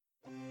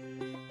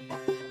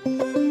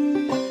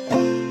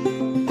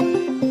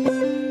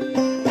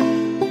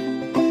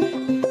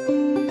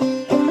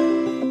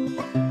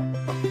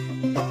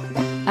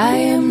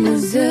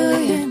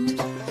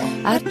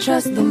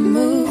trust the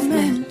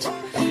movement.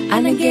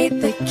 I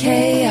negate the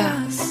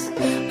chaos,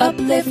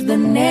 uplift the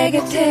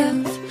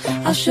negative.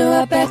 I'll show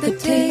up at the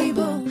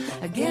table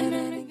again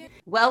and again.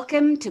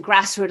 Welcome to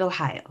Grassroot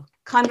Ohio,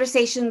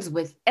 conversations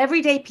with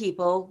everyday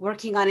people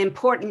working on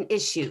important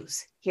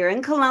issues here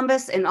in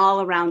Columbus and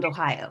all around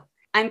Ohio.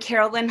 I'm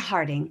Carolyn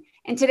Harding,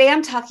 and today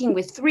I'm talking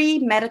with three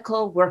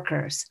medical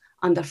workers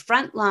on the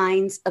front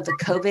lines of the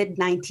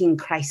COVID-19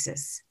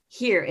 crisis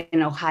here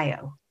in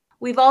Ohio.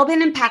 We've all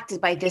been impacted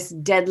by this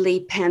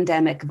deadly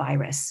pandemic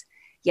virus,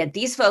 yet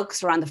these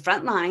folks are on the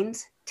front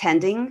lines,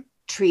 tending,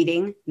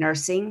 treating,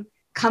 nursing,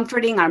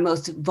 comforting our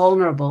most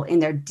vulnerable in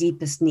their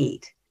deepest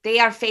need. They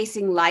are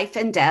facing life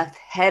and death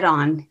head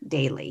on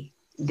daily.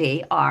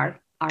 They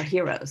are our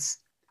heroes.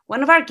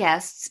 One of our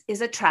guests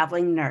is a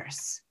traveling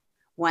nurse.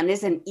 One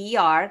is an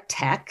ER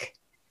tech,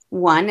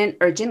 one an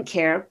urgent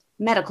care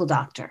medical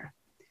doctor.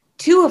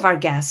 Two of our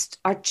guests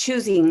are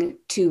choosing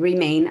to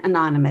remain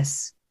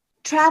anonymous.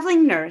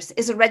 Traveling nurse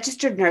is a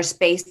registered nurse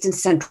based in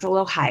Central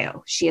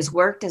Ohio. She has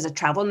worked as a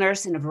travel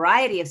nurse in a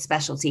variety of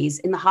specialties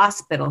in the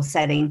hospital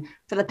setting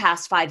for the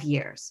past 5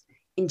 years.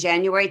 In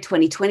January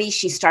 2020,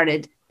 she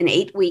started an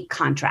 8-week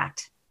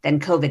contract.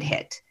 Then COVID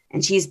hit,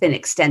 and she's been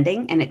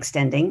extending and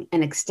extending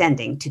and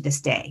extending to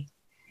this day.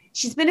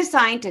 She's been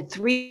assigned to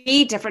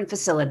 3 different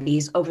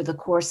facilities over the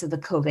course of the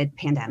COVID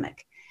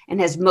pandemic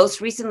and has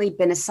most recently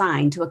been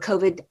assigned to a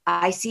COVID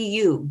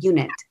ICU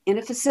unit in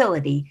a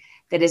facility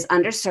that is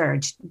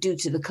undersurged due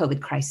to the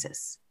COVID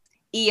crisis.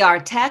 ER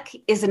Tech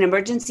is an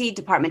emergency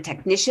department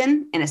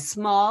technician in a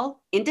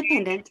small,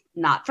 independent,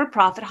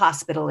 not-for-profit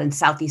hospital in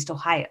Southeast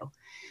Ohio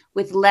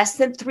with less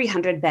than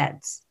 300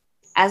 beds.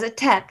 As a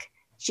tech,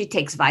 she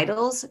takes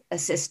vitals,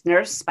 assists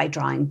nurse by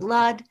drawing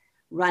blood,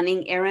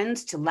 running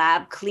errands to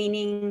lab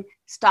cleaning,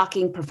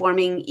 stocking,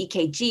 performing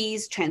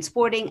EKGs,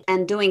 transporting,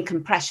 and doing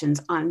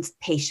compressions on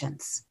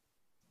patients.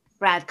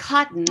 Brad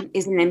Cotton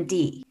is an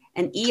MD,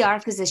 an ER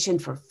physician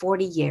for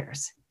 40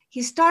 years.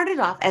 He started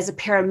off as a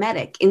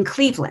paramedic in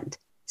Cleveland,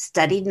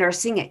 studied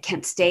nursing at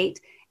Kent State,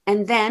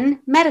 and then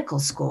medical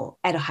school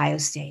at Ohio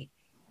State.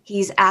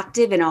 He's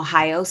active in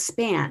Ohio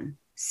SPAN,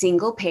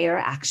 Single Payer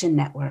Action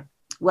Network.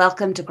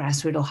 Welcome to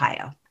Grassroot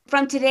Ohio.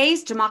 From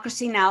today's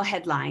Democracy Now!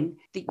 Headline,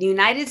 the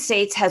United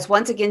States has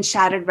once again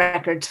shattered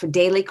records for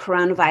daily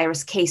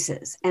coronavirus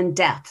cases and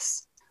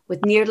deaths,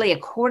 with nearly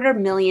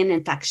 250,000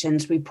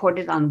 infections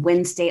reported on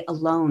Wednesday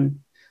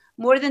alone.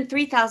 More than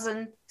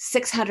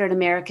 3,600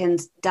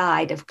 Americans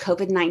died of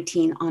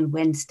COVID-19 on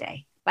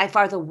Wednesday, by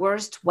far the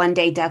worst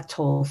one-day death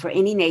toll for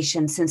any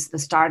nation since the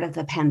start of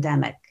the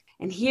pandemic.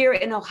 And here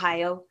in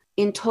Ohio,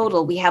 in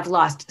total, we have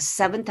lost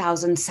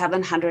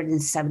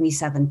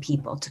 7,777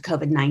 people to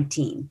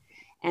COVID-19,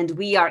 and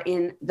we are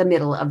in the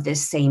middle of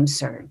this same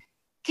surge.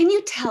 Can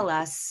you tell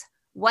us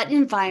what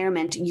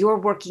environment you're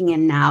working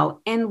in now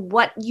and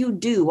what you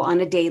do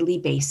on a daily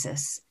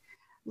basis?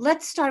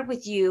 Let's start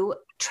with you,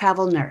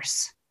 travel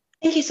nurse.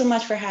 Thank you so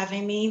much for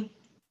having me.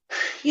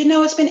 You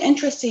know, it's been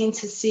interesting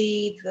to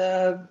see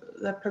the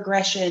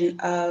progression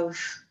of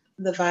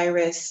the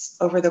virus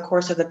over the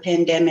course of the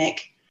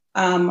pandemic.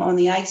 On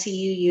the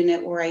ICU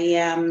unit where I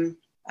am,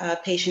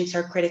 patients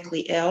are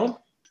critically ill.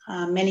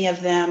 Many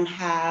of them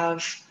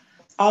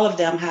all of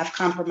them have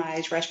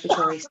compromised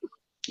respiratory.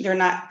 They're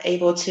not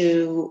able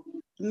to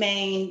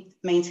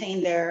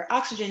maintain their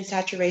oxygen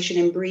saturation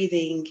and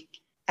breathing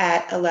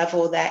at a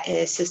level that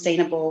is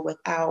sustainable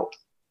without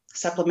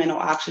supplemental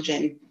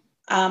oxygen.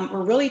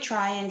 We're really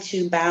trying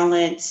to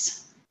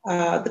balance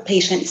the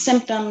patient's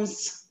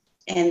symptoms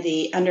and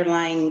the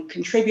underlying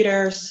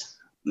contributors,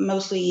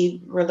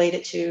 mostly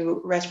related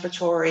to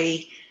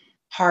respiratory,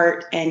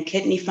 heart, and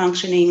kidney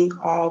functioning,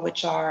 all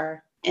which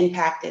are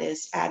impacted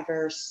as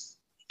adverse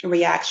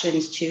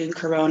reactions to the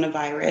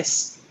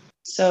coronavirus.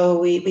 So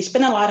we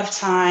spend a lot of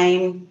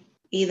time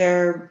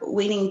either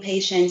weaning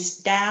patients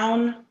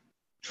down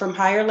from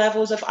higher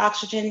levels of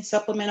oxygen,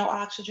 supplemental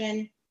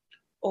oxygen,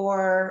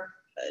 or,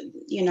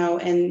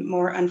 in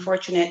more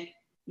unfortunate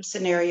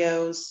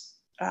scenarios,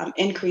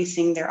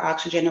 increasing their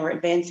oxygen or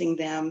advancing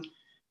them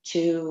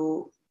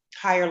to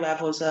higher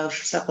levels of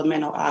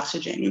supplemental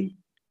oxygen.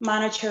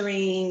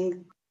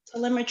 Monitoring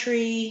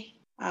telemetry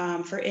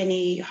for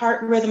any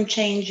heart rhythm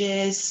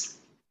changes,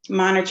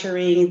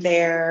 monitoring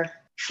their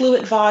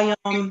fluid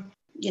volume,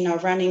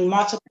 running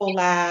multiple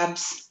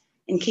labs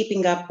and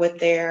keeping up with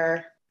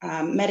their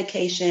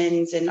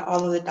medications and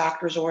all of the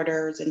doctor's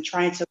orders and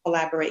trying to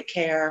collaborate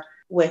care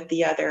with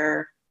the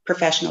other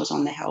professionals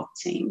on the health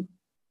team.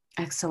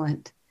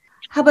 Excellent.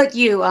 How about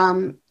you,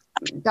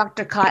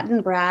 Dr.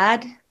 Cotton,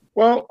 Brad?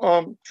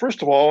 Well,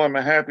 first of all, I'm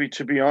happy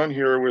to be on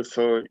here with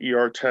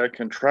ER Tech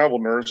and travel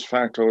nurse. In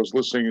fact, I was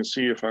listening to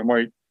see if I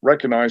might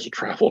recognize a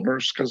travel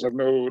nurse because I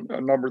know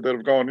a number that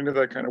have gone into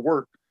that kind of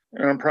work.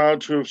 And I'm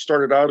proud to have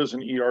started out as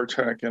an ER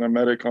Tech and a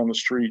medic on the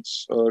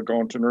streets,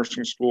 gone to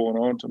nursing school and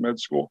on to med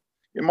school.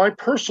 In my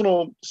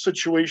personal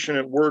situation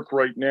at work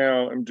right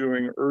now, I'm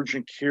doing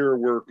urgent care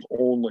work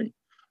only,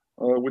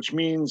 which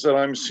means that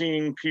I'm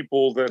seeing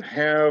people that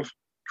have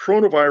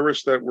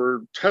coronavirus that we're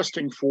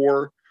testing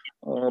for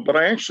But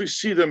I actually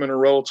see them in a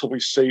relatively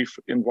safe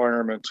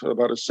environment,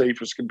 about as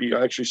safe as can be.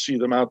 I actually see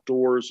them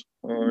outdoors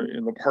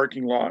in the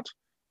parking lot,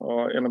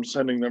 and I'm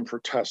sending them for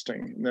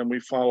testing. And then we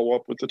follow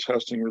up with the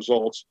testing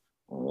results.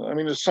 I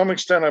mean, to some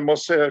extent, I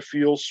must say I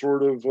feel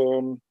sort of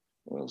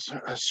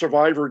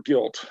survivor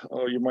guilt,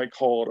 you might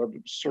call it.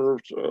 I've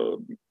served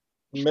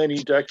many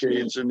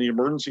decades in the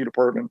emergency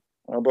department.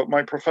 But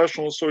my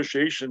professional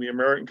association, the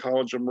American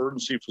College of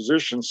Emergency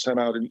Physicians, sent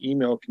out an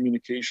email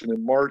communication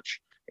in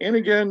March and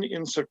again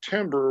in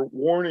September,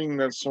 warning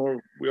that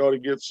we ought to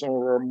get some of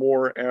our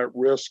more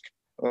at-risk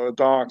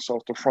docs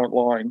off the front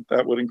line.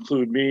 That would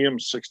include me. I'm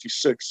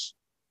 66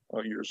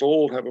 years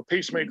old, have a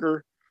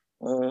pacemaker,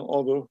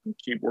 although I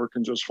keep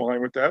working just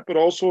fine with that, but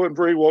also in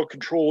very well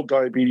controlled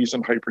diabetes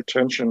and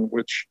hypertension,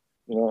 which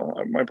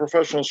my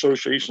professional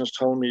association is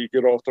telling me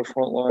to get off the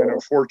front line. I'm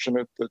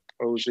fortunate that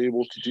I was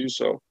able to do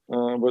so.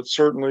 But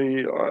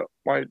certainly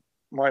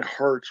my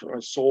heart, my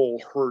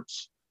soul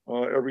hurts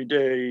every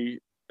day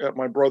at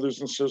my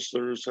brothers and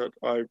sisters that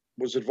I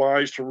was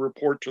advised to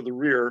report to the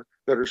rear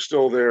that are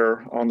still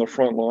there on the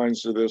front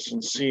lines of this,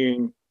 and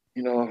seeing,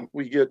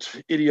 we get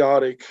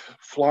idiotic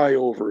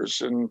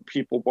flyovers and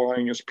people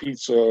buying us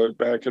pizza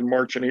back in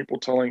March and April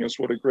telling us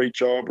what a great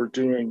job we're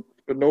doing.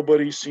 But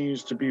nobody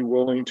seems to be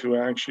willing to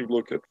actually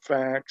look at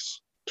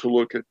facts, to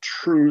look at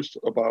truth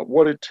about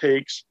what it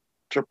takes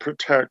to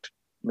protect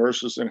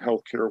nurses and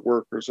healthcare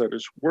workers. That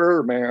is, wear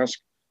a mask,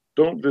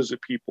 don't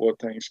visit people at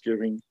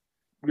Thanksgiving.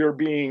 We are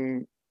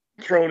being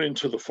thrown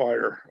into the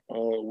fire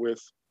with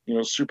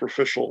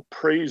superficial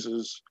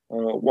praises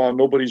while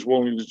nobody's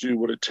willing to do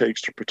what it takes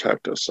to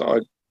protect us.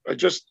 I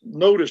just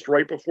noticed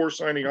right before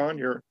signing on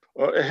here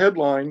a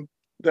headline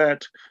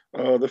that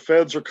the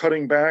feds are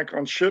cutting back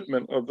on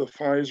shipment of the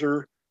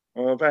Pfizer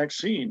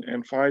vaccine,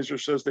 and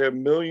Pfizer says they have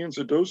millions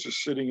of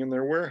doses sitting in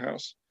their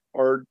warehouse.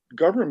 Our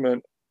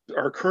government,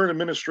 our current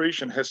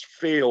administration has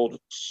failed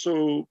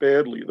so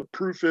badly. The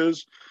proof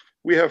is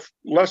we have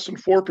less than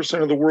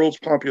 4% of the world's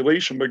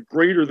population, but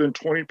greater than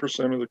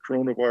 20% of the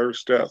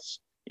coronavirus deaths.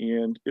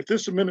 And if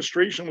this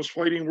administration was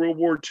fighting World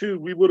War II,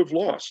 we would have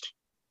lost.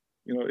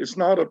 It's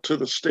not up to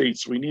the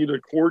states. We need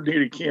a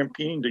coordinated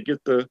campaign to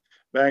get the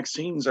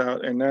vaccines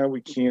out, and now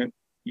we can't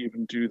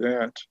even do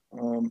that.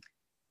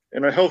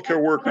 And our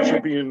healthcare workers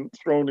are being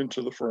thrown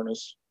into the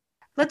furnace.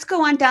 Let's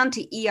go on down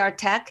to ER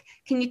Tech.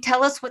 Can you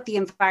tell us what the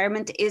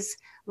environment is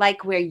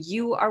like where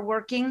you are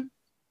working?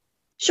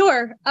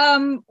 Sure.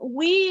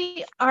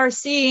 We are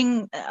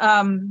seeing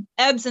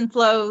ebbs and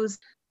flows.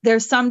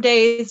 There's some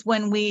days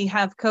when we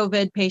have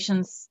COVID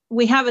patients,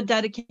 we have a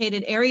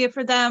dedicated area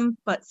for them,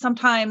 but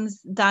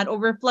sometimes that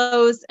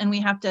overflows and we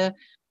have to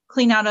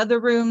clean out other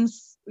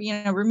rooms,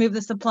 remove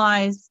the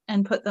supplies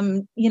and put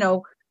them,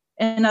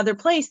 in other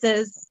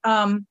places.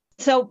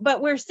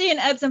 But we're seeing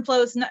ebbs and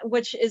flows,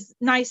 which is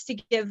nice to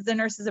give the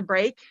nurses a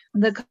break.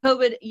 The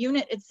COVID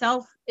unit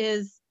itself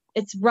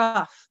it's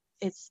rough.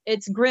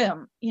 It's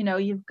grim.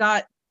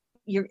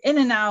 You're in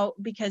and out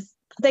because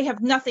they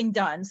have nothing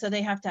done. So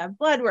they have to have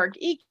blood work,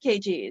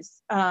 EKGs,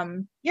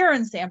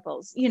 urine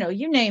samples, you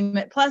name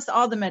it, plus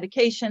all the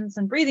medications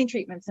and breathing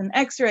treatments and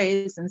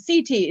x-rays and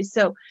CTs.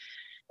 So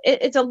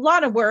it's a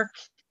lot of work.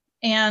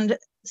 And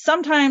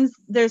sometimes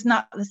there's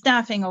not the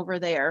staffing over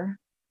there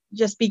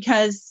just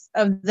because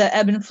of the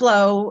ebb and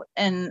flow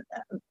and,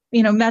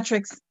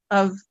 metrics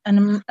of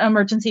an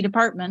emergency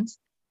department.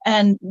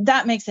 And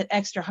that makes it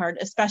extra hard,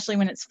 especially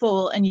when it's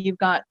full and you've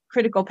got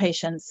critical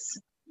patients.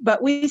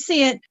 But we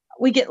see it.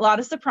 We get a lot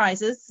of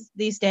surprises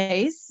these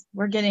days.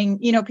 We're getting,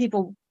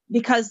 people,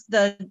 because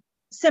the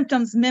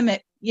symptoms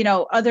mimic,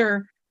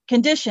 other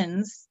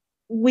conditions,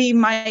 we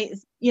might,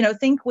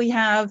 think we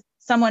have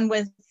someone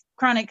with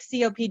chronic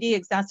COPD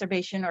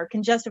exacerbation or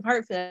congestive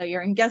heart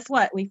failure. And guess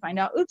what? We find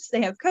out, oops,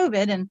 they have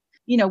COVID. And,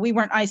 we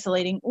weren't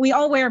isolating. We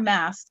all wear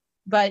masks,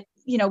 but,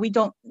 we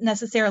don't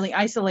necessarily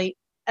isolate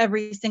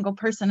every single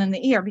person in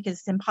the ER because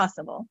it's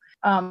impossible.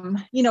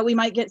 We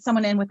might get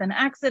someone in with an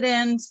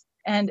accident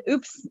and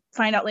oops,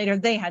 find out later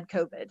they had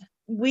COVID.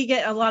 We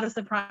get a lot of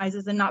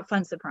surprises and not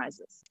fun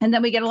surprises. And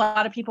then we get a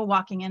lot of people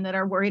walking in that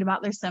are worried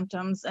about their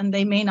symptoms and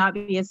they may not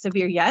be as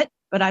severe yet,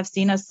 but I've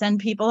seen us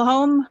send people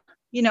home,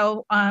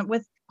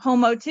 with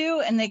home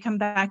O2 and they come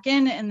back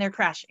in and they're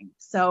crashing.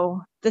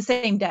 So the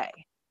same day.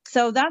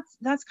 So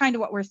that's kind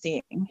of what we're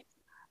seeing.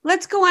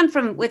 Let's go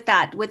on with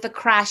the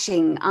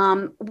crashing.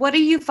 What are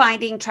you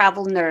finding,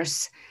 travel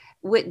nurse,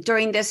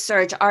 during this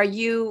surge? Are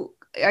you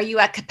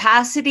at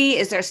capacity?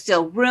 Is there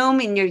still room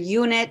in your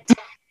unit?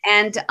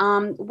 And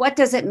what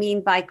does it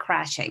mean by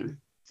crashing?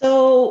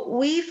 So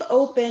we've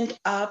opened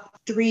up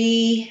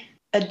 3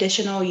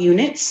 additional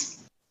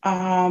units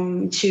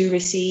to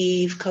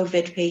receive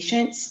COVID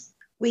patients.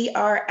 We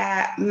are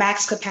at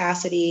max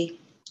capacity.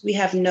 We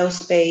have no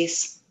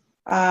space.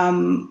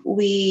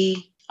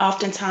 We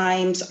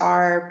oftentimes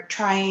are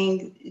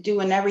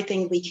doing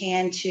everything we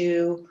can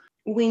to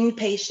wean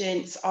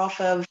patients off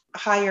of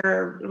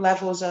higher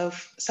levels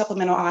of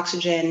supplemental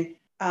oxygen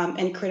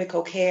and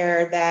critical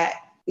care that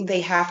they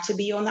have to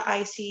be on the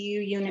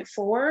ICU unit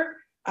for.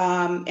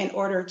 in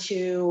order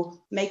to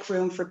make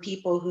room for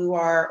people who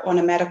are on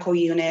a medical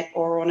unit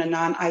or on a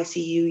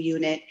non-ICU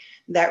unit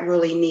that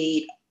really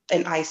need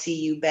an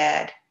ICU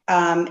bed.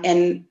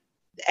 And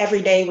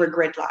every day we're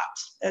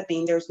gridlocked. I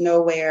mean, there's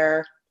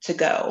nowhere to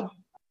go.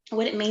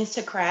 What it means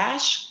to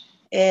crash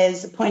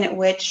is the point at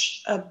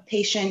which a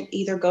patient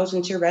either goes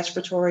into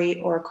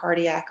respiratory or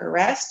cardiac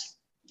arrest.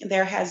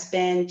 There has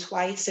been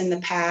twice in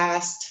the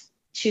past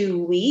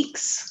 2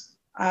 weeks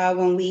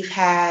when we've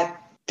had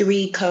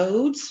 3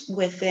 codes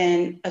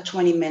within a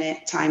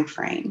 20-minute time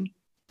frame.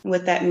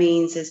 What that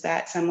means is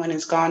that someone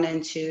has gone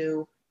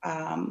into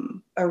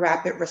a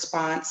rapid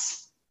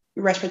response,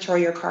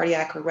 respiratory or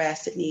cardiac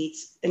arrest. It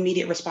needs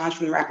immediate response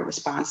from the rapid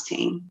response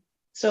team.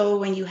 So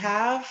when you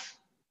have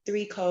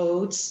 3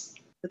 codes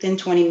within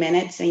 20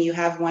 minutes and you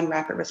have 1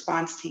 rapid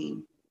response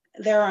team,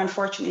 there are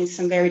unfortunately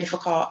some very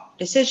difficult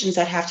decisions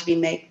that have to be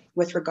made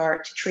with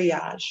regard to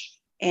triage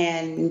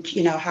and,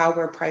 how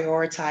we're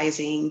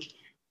prioritizing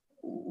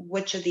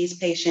which of these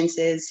patients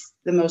is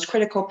the most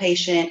critical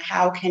patient.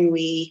 How can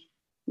we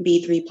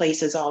be 3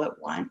 places all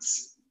at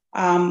once?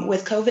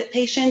 With COVID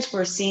patients,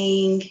 we're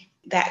seeing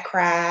that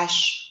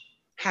crash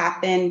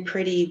happen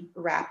pretty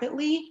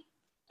rapidly.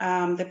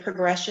 The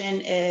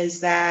progression is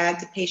that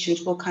the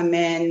patients will come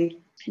in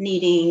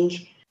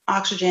needing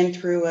oxygen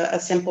through a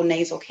simple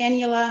nasal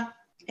cannula.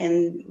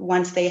 And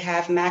once they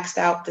have maxed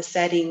out the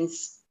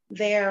settings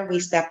there, we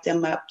step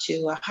them up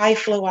to a high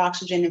flow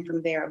oxygen, and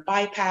from there a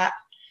BiPAP.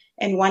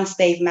 And once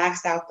they've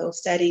maxed out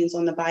those settings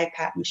on the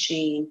BiPAP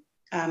machine,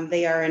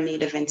 they are in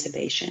need of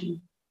intubation.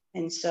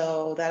 And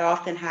so that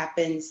often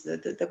happens.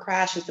 The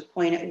crash is the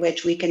point at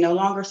which we can no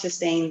longer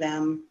sustain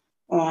them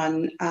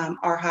on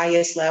our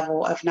highest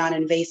level of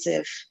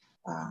non-invasive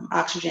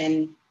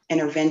oxygen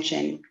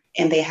intervention,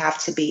 and they have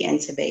to be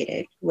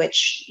intubated,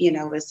 which,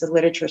 is the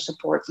literature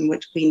supports, and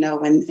which we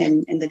know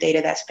in the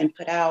data that's been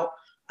put out,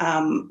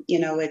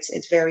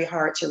 it's very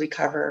hard to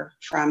recover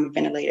from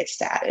ventilated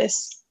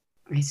status.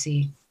 I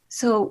see.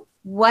 So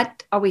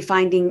what are we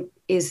finding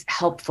is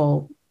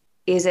helpful?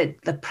 Is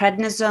it the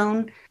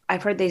prednisone?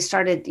 I've heard they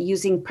started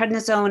using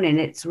prednisone and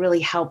it's really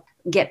helped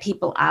get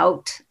people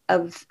out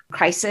of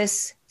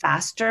crisis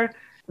faster.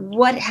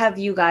 What have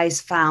you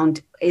guys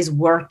found is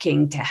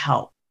working to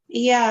help?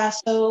 Yeah,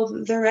 so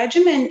the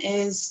regimen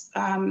is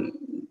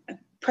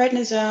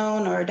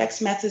prednisone or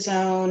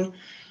dexamethasone.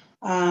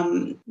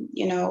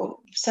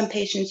 Some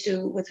patients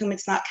with whom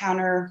it's not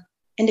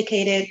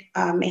counter-indicated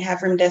may have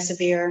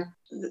remdesivir.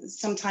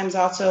 Sometimes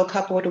also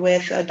coupled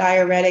with a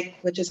diuretic,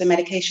 which is a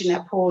medication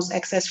that pulls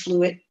excess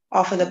fluid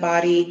off of the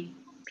body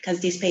because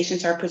these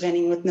patients are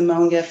presenting with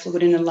pneumonia,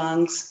 fluid in the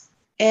lungs.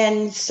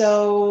 And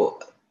so,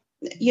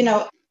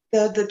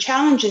 the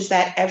challenge is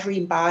that every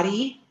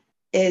body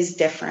is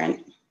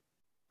different.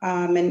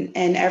 And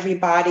every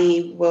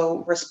body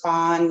will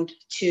respond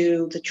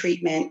to the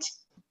treatment,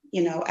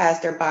 as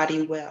their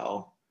body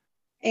will.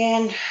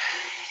 And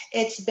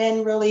it's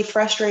been really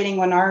frustrating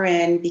on our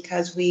end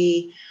because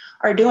we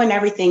are doing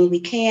everything we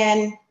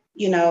can,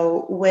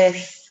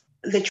 with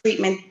the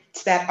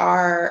treatments that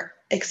are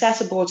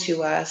accessible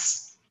to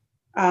us.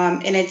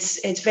 And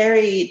it's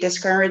very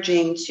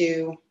discouraging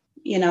to,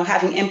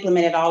 having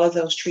implemented all of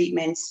those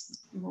treatments,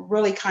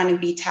 really kind of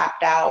be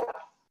tapped out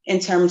in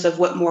terms of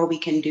what more we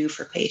can do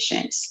for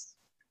patients.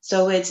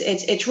 So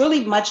it's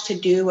really much to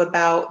do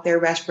about their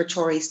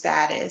respiratory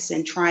status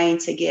and trying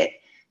to get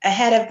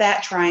ahead of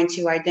that, trying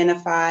to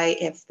identify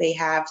if they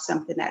have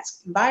something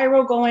that's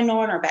viral going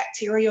on or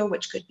bacterial,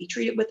 which could be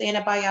treated with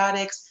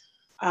antibiotics,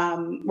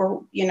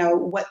 or,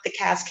 what the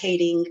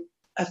cascading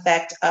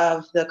effect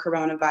of the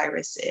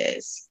coronavirus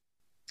is.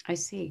 I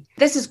see.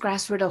 This is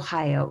Grassroot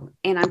Ohio,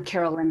 and I'm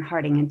Carolyn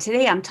Harding. And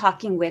today I'm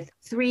talking with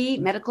 3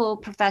 medical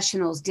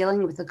professionals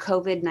dealing with the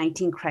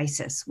COVID-19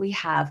 crisis. We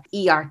have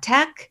ER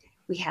tech,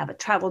 we have a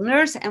travel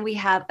nurse, and we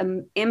have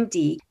an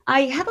MD.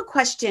 I have a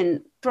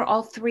question for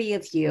all 3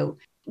 of you.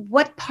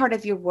 What part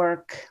of your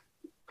work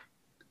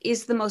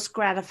is the most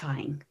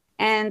gratifying?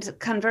 And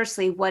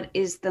conversely, what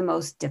is the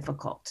most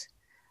difficult?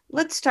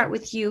 Let's start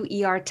with you,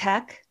 ER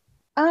tech.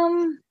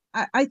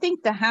 I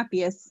think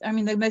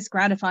the most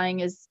gratifying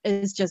is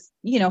just,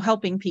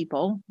 helping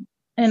people.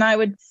 And I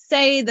would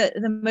say that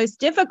the most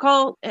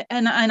difficult,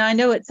 and I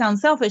know it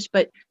sounds selfish,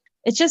 but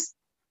it's just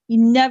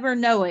never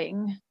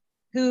knowing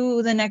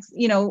who the next,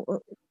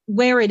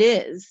 where it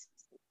is,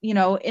 in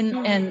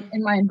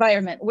my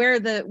environment, where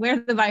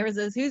the virus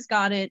is, who's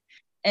got it.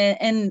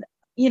 And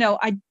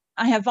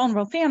I have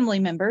vulnerable family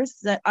members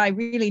that I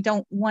really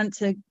don't want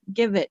to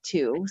give it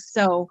to.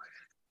 So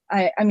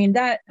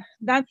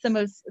that's the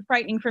most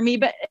frightening for me,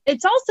 but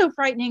it's also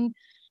frightening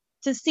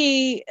to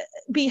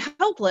be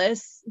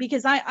helpless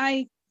because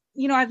I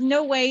have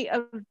no way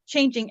of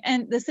changing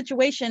the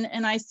situation.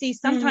 And I see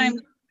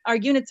sometimes our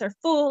units are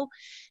full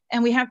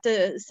and we have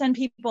to send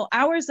people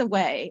hours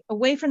away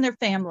from their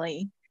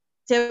family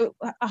to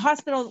a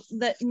hospital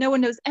that no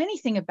one knows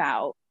anything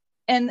about.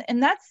 And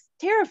that's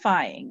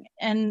terrifying.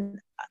 And,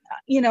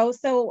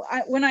 so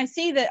when I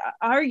see that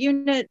our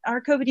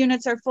COVID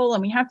units are full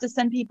and we have to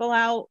send people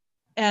out,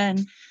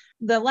 and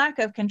the lack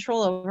of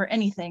control over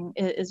anything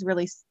is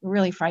really,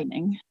 really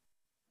frightening.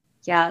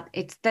 Yeah,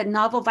 it's the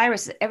novel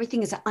virus.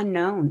 Everything is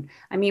unknown.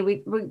 I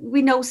mean,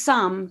 we know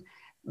some.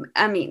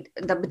 I mean,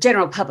 the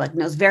general public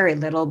knows very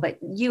little, but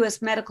you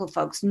as medical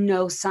folks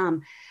know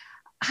some.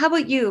 How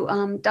about you,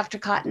 Dr.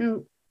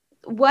 Cotton?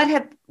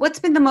 What's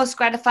been the most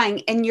gratifying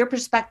in your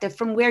perspective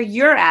from where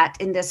you're at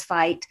in this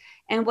fight,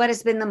 and what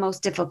has been the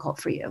most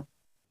difficult for you?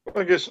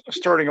 I guess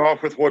starting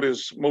off with what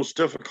is most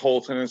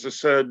difficult, and as I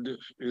said,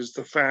 is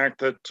the fact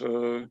that,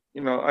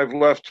 I've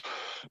left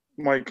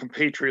my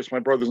compatriots, my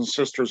brothers and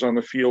sisters on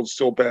the field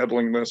still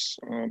battling this.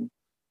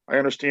 I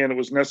understand it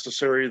was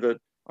necessary that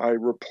I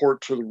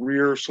report to the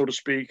rear, so to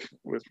speak,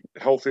 with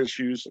health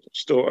issues,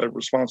 still have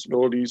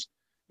responsibilities,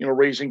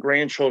 raising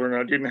grandchildren.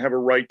 I didn't have a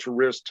right to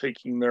risk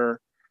taking their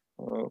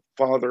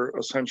father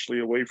essentially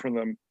away from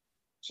them.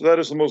 So that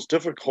is the most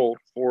difficult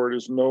for it,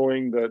 is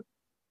knowing that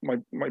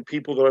my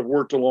people that I've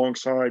worked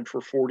alongside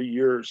for 40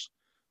 years.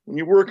 When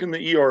you work in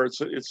the ER,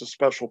 it's a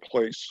special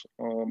place.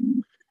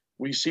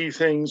 We see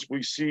things,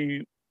 we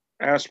see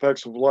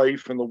aspects of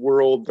life in the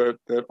world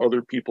that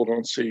other people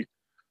don't see.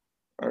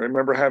 I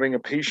remember having a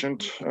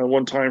patient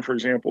one time, for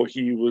example.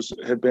 He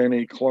had been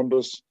a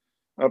Columbus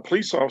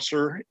police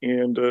officer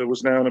and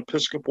was now an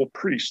Episcopal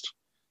priest,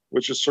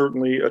 which is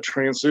certainly a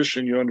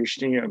transition, you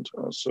understand.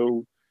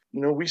 So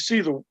we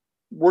see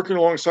working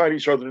alongside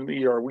each other in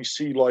the ER, we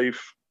see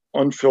life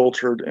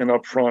unfiltered and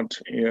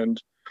upfront.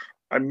 And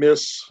I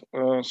miss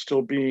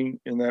still being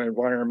in that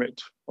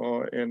environment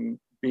and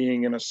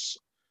being in a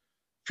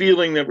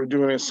feeling that we're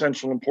doing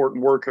essential,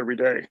 important work every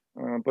day.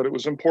 But it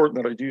was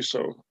important that I do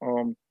so.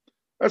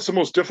 That's the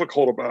most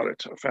difficult about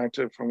it. In fact,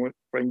 if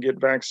I can get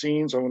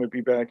vaccines, I want to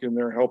be back in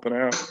there helping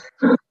out.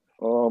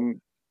 The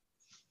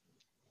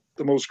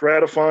most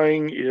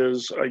gratifying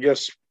is, I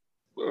guess,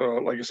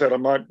 like I said,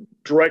 I'm not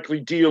directly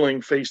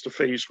dealing face to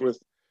face with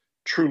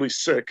truly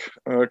sick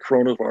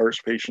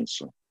coronavirus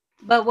patients.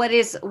 But what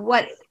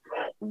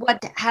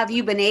have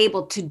you been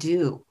able to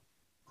do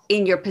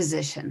in your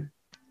position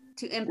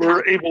to impact?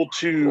 We're able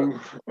to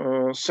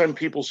send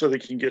people so they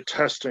can get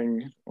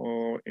testing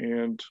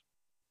and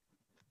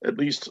at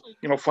least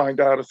find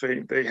out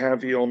if they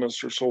have the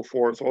illness or so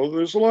forth. Although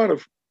there's a lot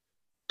of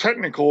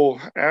technical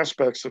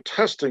aspects of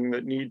testing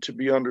that need to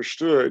be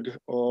understood.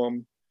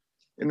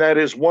 And that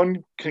is,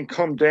 one can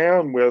come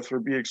down with or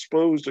be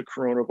exposed to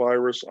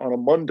coronavirus on a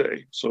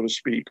Monday, so to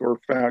speak. Or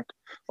in fact,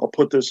 I'll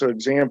put this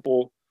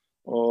example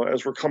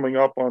as we're coming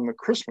up on the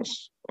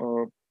Christmas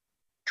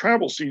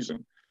travel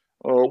season.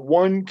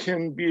 One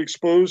can be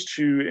exposed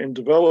to and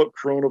develop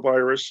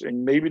coronavirus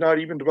and maybe not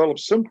even develop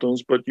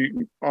symptoms, but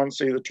on,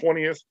 say, the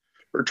 20th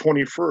or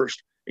 21st,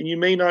 and you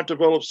may not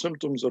develop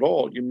symptoms at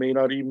all. You may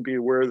not even be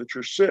aware that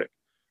you're sick.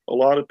 A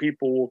lot of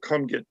people will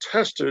come get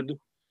tested,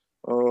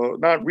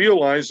 not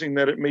realizing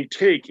that it may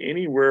take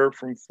anywhere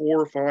from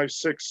 4, 5,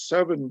 6,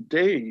 7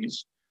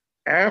 days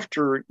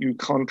after you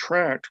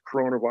contract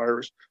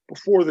coronavirus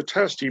before the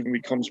test even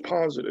becomes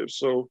positive.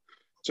 So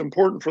it's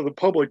important for the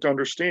public to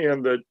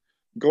understand that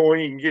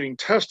going and getting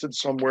tested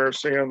somewhere,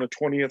 say on the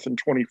 20th and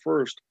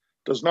 21st,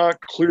 does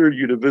not clear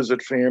you to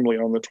visit family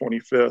on the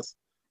 25th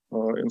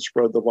and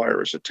spread the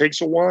virus. It takes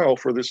a while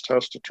for this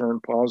test to turn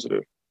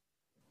positive.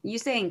 You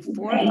saying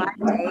 4 or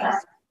 5 days?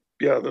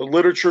 Yeah, the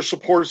literature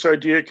supports the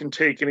idea it can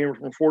take anywhere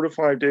from 4 to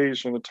 5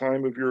 days from the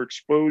time of your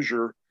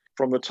exposure,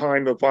 from the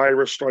time the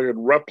virus started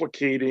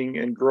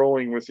replicating and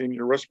growing within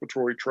your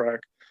respiratory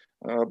tract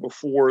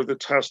before the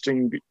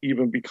testing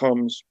even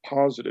becomes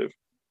positive.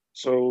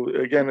 So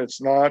again,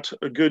 it's not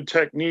a good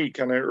technique,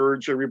 and I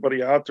urge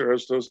everybody out there,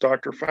 as does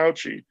Dr.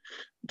 Fauci,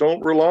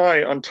 don't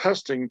rely on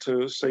testing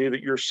to say that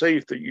you're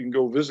safe, that you can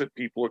go visit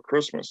people at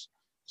Christmas.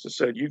 As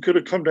I said, you could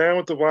have come down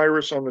with the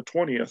virus on the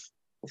 20th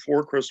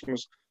before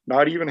Christmas,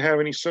 not even have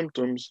any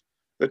symptoms.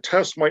 The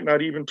test might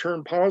not even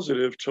turn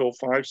positive till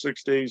 5,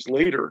 6 days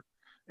later.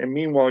 And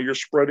meanwhile, you're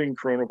spreading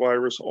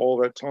coronavirus all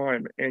that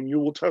time, and you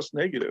will test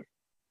negative.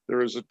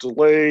 There is a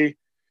delay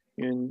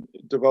in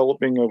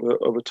developing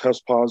of a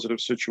test positive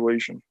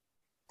situation.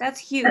 That's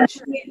huge,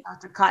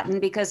 Dr. Cotton,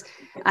 because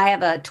I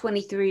have a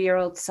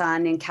 23-year-old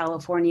son in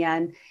California,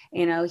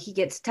 and he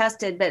gets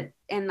tested,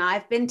 and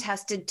I've been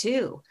tested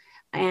too.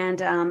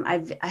 And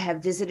I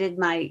have visited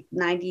my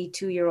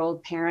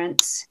 92-year-old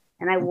parents,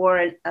 and I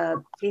wore a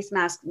face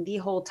mask the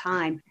whole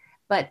time,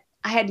 but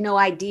I had no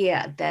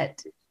idea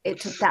that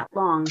it took that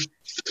long.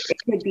 It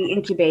could be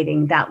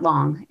incubating that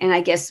long. And I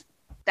guess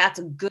that's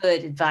a good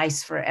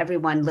advice for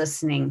everyone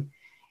listening.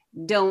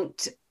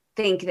 Don't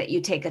think that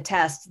you take a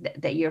test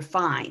that you're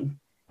fine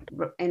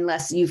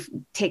unless you've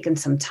taken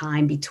some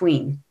time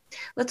between.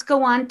 Let's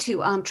go on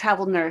to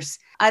travel nurse.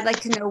 I'd like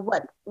to know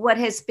what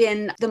has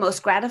been the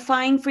most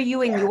gratifying for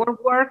you in your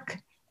work,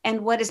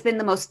 and what has been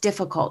the most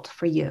difficult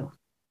for you.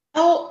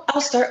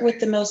 I'll start with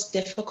the most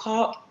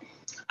difficult.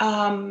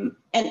 And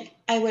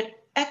I would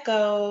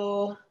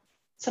echo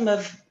some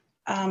of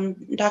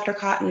Dr.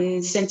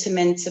 Cotton's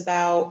sentiments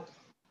about,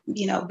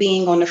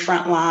 being on the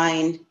front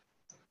line.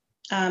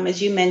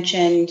 As you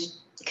mentioned,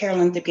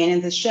 Carolyn, at the beginning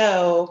of the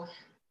show,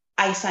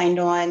 I signed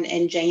on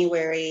in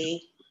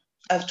January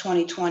of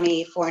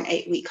 2020 for an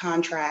 8-week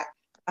contract.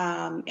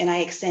 And I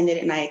extended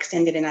and I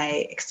extended and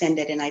I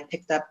extended, and I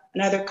picked up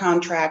another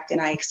contract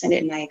and I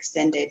extended and I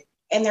extended.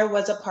 And there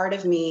was a part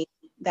of me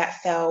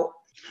that felt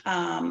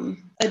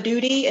a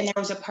duty, and there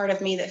was a part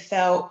of me that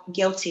felt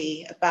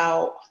guilty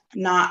about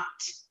not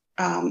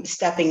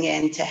stepping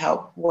in to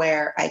help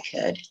where I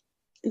could.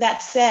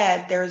 That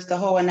said, there's the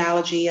whole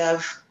analogy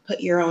of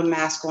put your own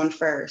mask on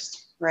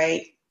first,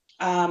 right?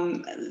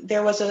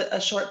 There was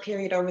a short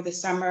period over the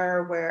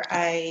summer where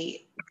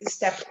I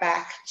stepped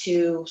back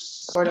to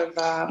sort of,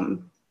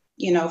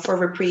 for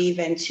reprieve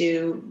and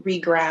to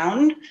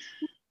reground,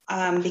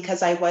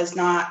 because I was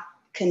not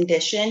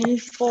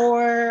conditioned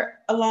for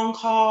a long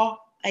haul.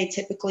 I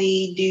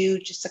typically do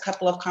just a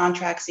couple of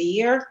contracts a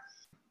year.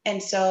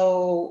 And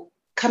so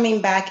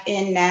coming back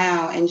in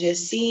now and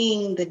just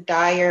seeing the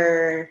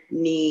dire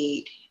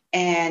need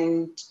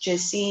and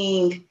just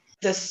seeing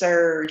the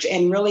surge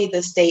and really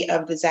the state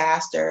of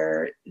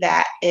disaster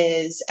that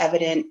is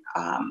evident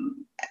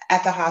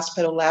at the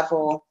hospital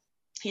level,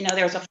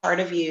 there's a part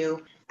of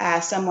you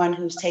as someone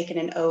who's taken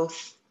an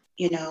oath,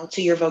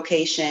 to your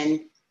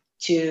vocation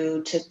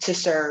to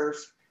serve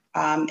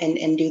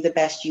and do the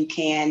best you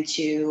can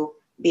to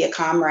be a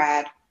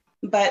comrade.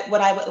 But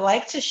what I would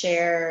like to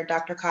share,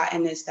 Dr.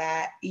 Cotton, is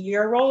that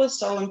your role is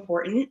so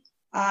important,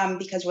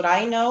 because what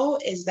I know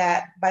is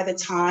that by the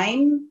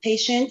time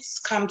patients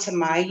come to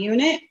my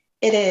unit,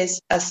 it is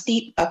a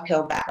steep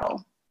uphill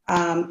battle.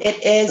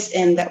 It is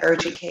in the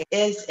urgent care, it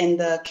is in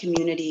the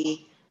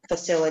community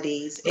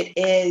facilities. It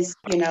is,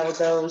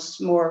 those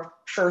more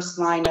first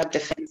line of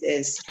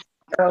defenses,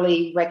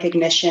 early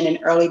recognition and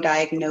early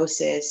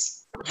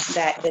diagnosis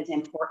that is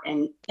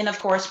important. And of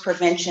course,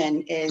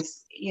 prevention is,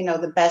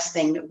 the best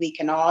thing that we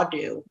can all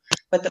do.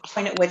 But the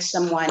point at which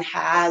someone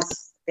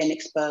has been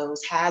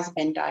exposed, has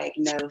been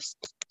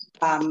diagnosed,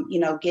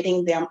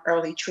 getting them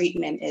early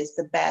treatment is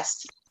the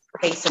best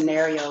case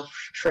scenario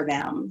for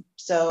them.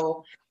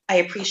 So I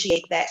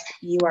appreciate that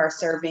you are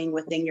serving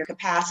within your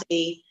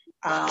capacity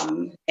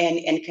and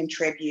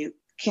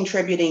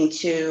contributing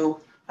to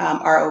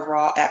our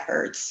overall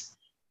efforts.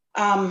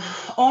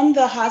 On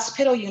the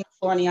hospital unit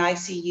floor in the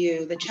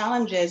ICU, the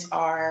challenges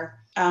are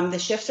the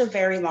shifts are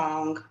very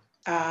long.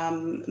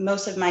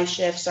 Most of my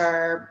shifts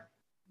are,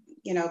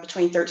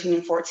 between 13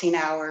 and 14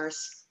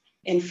 hours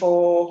in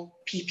full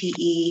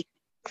PPE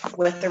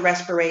with the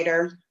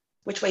respirator,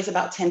 which weighs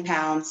about 10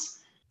 pounds,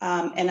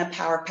 and a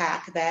power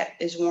pack that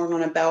is worn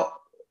on a belt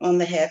on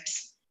the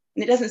hips.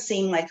 And it doesn't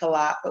seem like a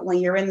lot, but when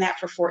you're in that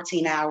for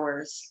 14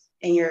 hours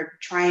and you're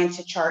trying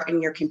to chart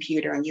in your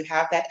computer and you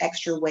have that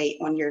extra weight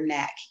on your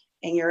neck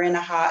and you're in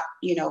a hot,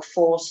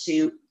 full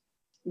suit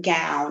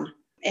gown.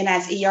 And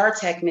as ER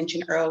Tech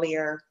mentioned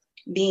earlier,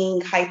 being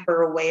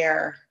hyper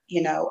aware,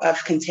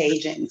 of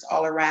contagions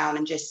all around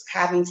and just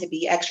having to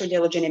be extra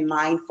diligent and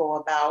mindful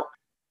about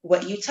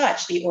what you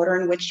touch, the order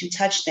in which you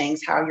touch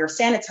things, how you're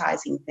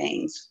sanitizing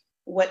things,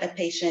 what a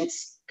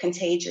patient's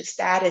contagious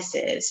status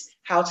is,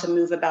 how to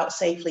move about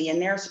safely in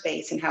their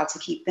space and how to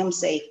keep them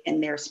safe in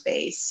their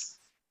space.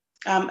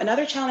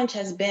 Another challenge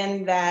has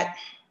been that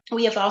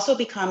we have also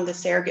become the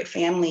surrogate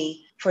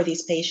family for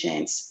these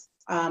patients.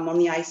 On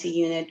the IC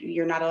unit,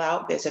 you're not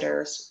allowed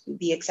visitors,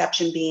 the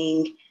exception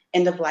being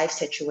end of life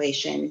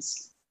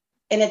situations.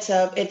 And it's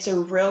a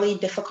really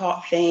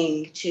difficult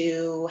thing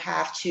to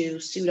have to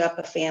suit up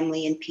a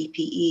family in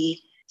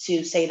PPE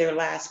to say their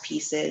last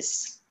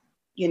pieces,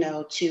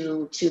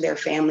 to their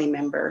family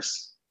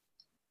members.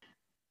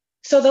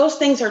 So those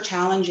things are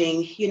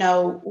challenging.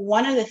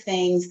 One of the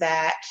things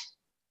that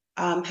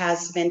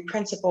has been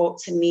principal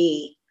to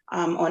me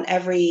on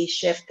every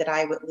shift that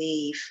I would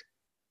leave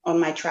on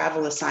my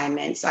travel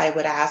assignments, I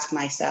would ask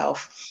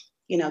myself,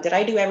 did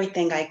I do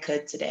everything I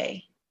could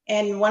today?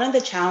 And one of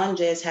the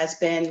challenges has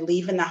been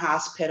leaving the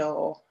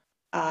hospital,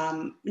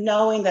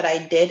 knowing that I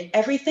did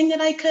everything that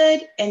I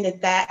could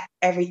and that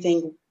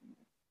everything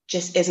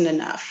just isn't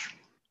enough.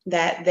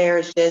 That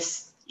there's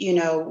just,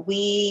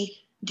 we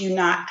do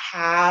not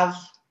have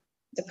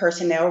the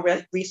personnel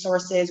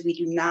resources. We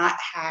do not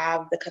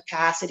have the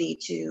capacity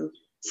to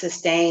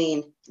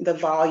sustain the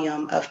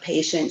volume of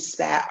patients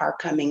that are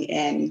coming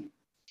in.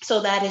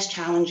 So that is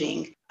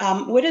challenging.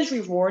 What is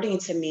rewarding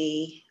to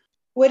me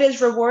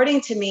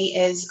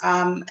is,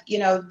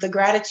 the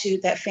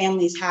gratitude that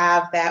families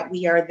have that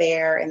we are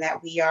there and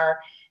that we are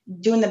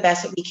doing the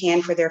best that we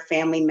can for their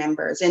family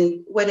members.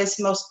 And what is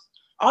most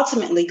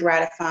ultimately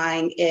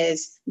gratifying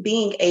is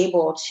being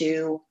able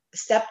to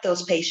step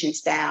those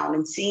patients down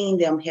and seeing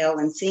them heal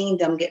and seeing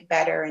them get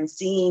better and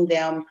seeing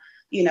them,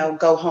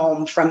 go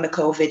home from the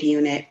COVID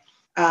unit.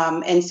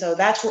 And so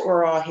that's what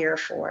we're all here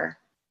for.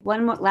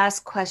 One more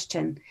last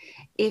question.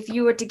 If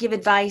you were to give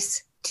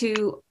advice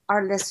to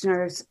our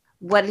listeners,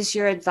 what is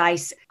your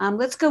advice?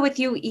 Let's go with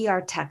you, ER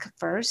Tech,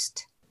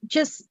 first.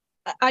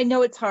 I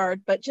know it's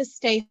hard, but just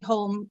stay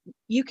home.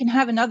 You can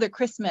have another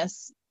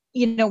Christmas.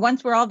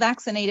 Once we're all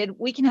vaccinated,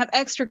 we can have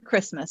extra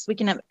Christmas. We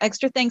can have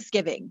extra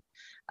Thanksgiving.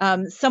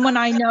 Someone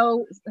I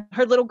know,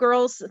 her little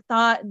girls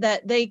thought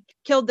that they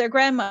killed their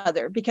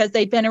grandmother because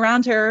they'd been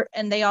around her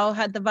and they all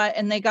had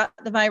and they got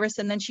the virus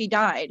and then she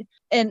died.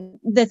 And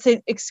that's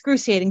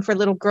excruciating for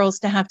little girls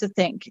to have to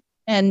think.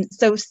 And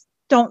so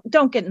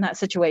don't get in that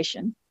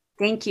situation.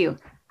 Thank you.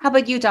 How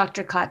about you,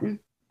 Dr. Cotton?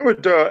 I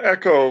would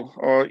echo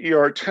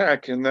ER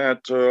Tech in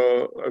that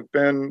I've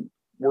been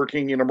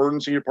working in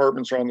emergency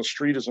departments or on the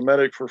street as a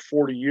medic for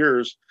 40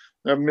 years.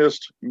 I've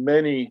missed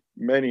many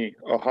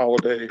a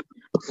holiday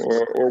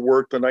or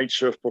worked the night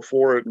shift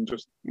before it and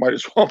just might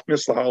as well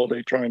miss the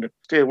holiday trying to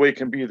stay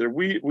awake and be there.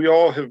 We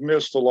all have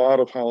missed a lot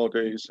of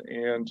holidays.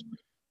 And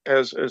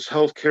as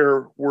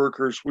healthcare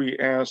workers, we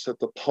ask that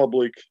the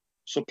public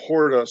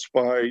support us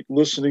by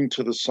listening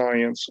to the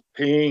science,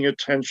 paying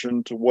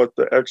attention to what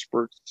the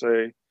experts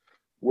say,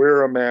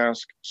 wear a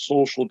mask,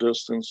 social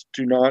distance,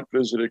 do not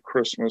visit at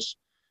Christmas,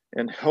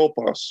 and help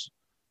us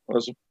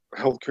as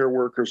healthcare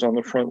workers on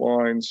the front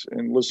lines.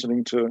 And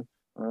listening to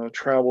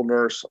Travel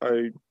Nurse,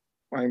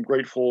 I'm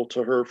grateful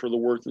to her for the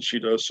work that she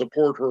does.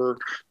 Support her,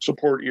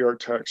 support ER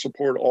Tech,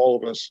 support all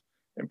of us,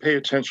 and pay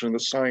attention to the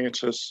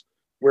scientists.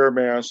 Wear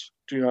masks,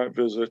 do not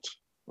visit,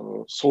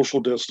 social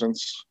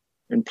distance,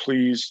 and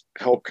please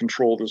help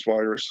control this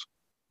virus.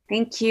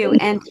 Thank you.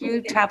 And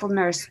you, Travel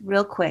Nurse,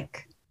 real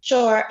quick.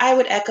 Sure. I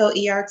would echo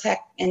ER Tech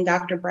and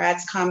Dr.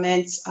 Brad's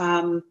comments.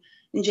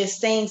 And just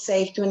staying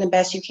safe, doing the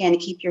best you can to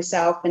keep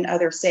yourself and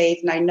others safe.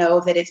 And I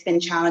know that it's been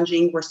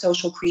challenging. We're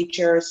social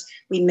creatures.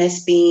 We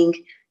miss being,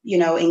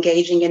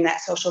 engaging in that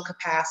social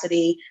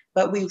capacity,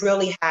 but we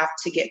really have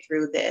to get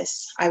through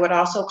this. I would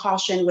also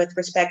caution with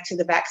respect to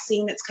the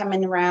vaccine that's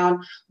coming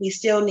around, we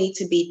still need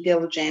to be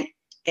diligent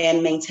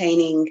in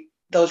maintaining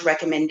those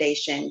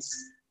recommendations.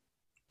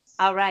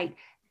 All right.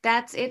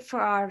 That's it for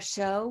our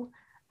show.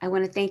 I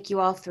want to thank you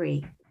all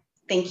three.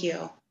 Thank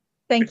you.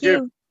 Thank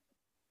you.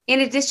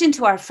 In addition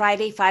to our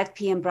Friday 5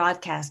 p.m.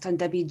 broadcast on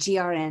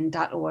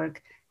WGRN.org,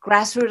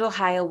 Grassroot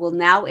Ohio will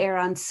now air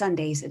on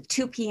Sundays at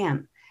 2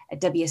 p.m. at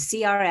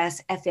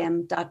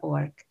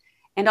WCRSFM.org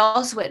and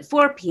also at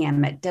 4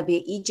 p.m. at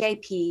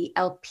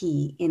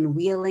WEJP-LP in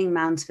Wheeling,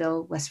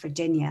 Moundsville, West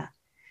Virginia.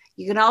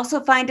 You can also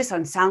find us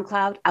on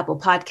SoundCloud, Apple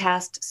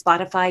Podcast,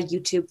 Spotify,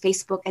 YouTube,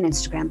 Facebook, and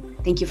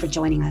Instagram. Thank you for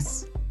joining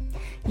us.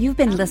 You've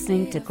been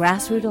listening to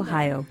Grassroot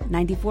Ohio,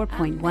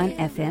 94.1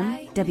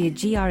 FM,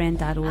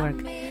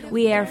 WGRN.org.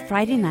 We air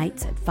Friday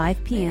nights at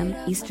 5 p.m.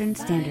 Eastern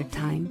Standard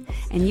Time,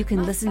 and you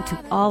can listen to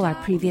all our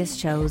previous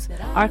shows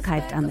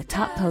archived on the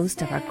top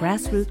post of our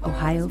Grassroot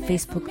Ohio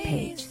Facebook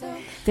page.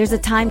 There's a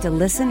time to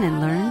listen and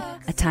learn,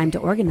 a time to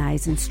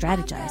organize and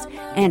strategize,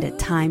 and a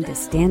time to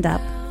stand up,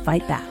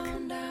 fight back.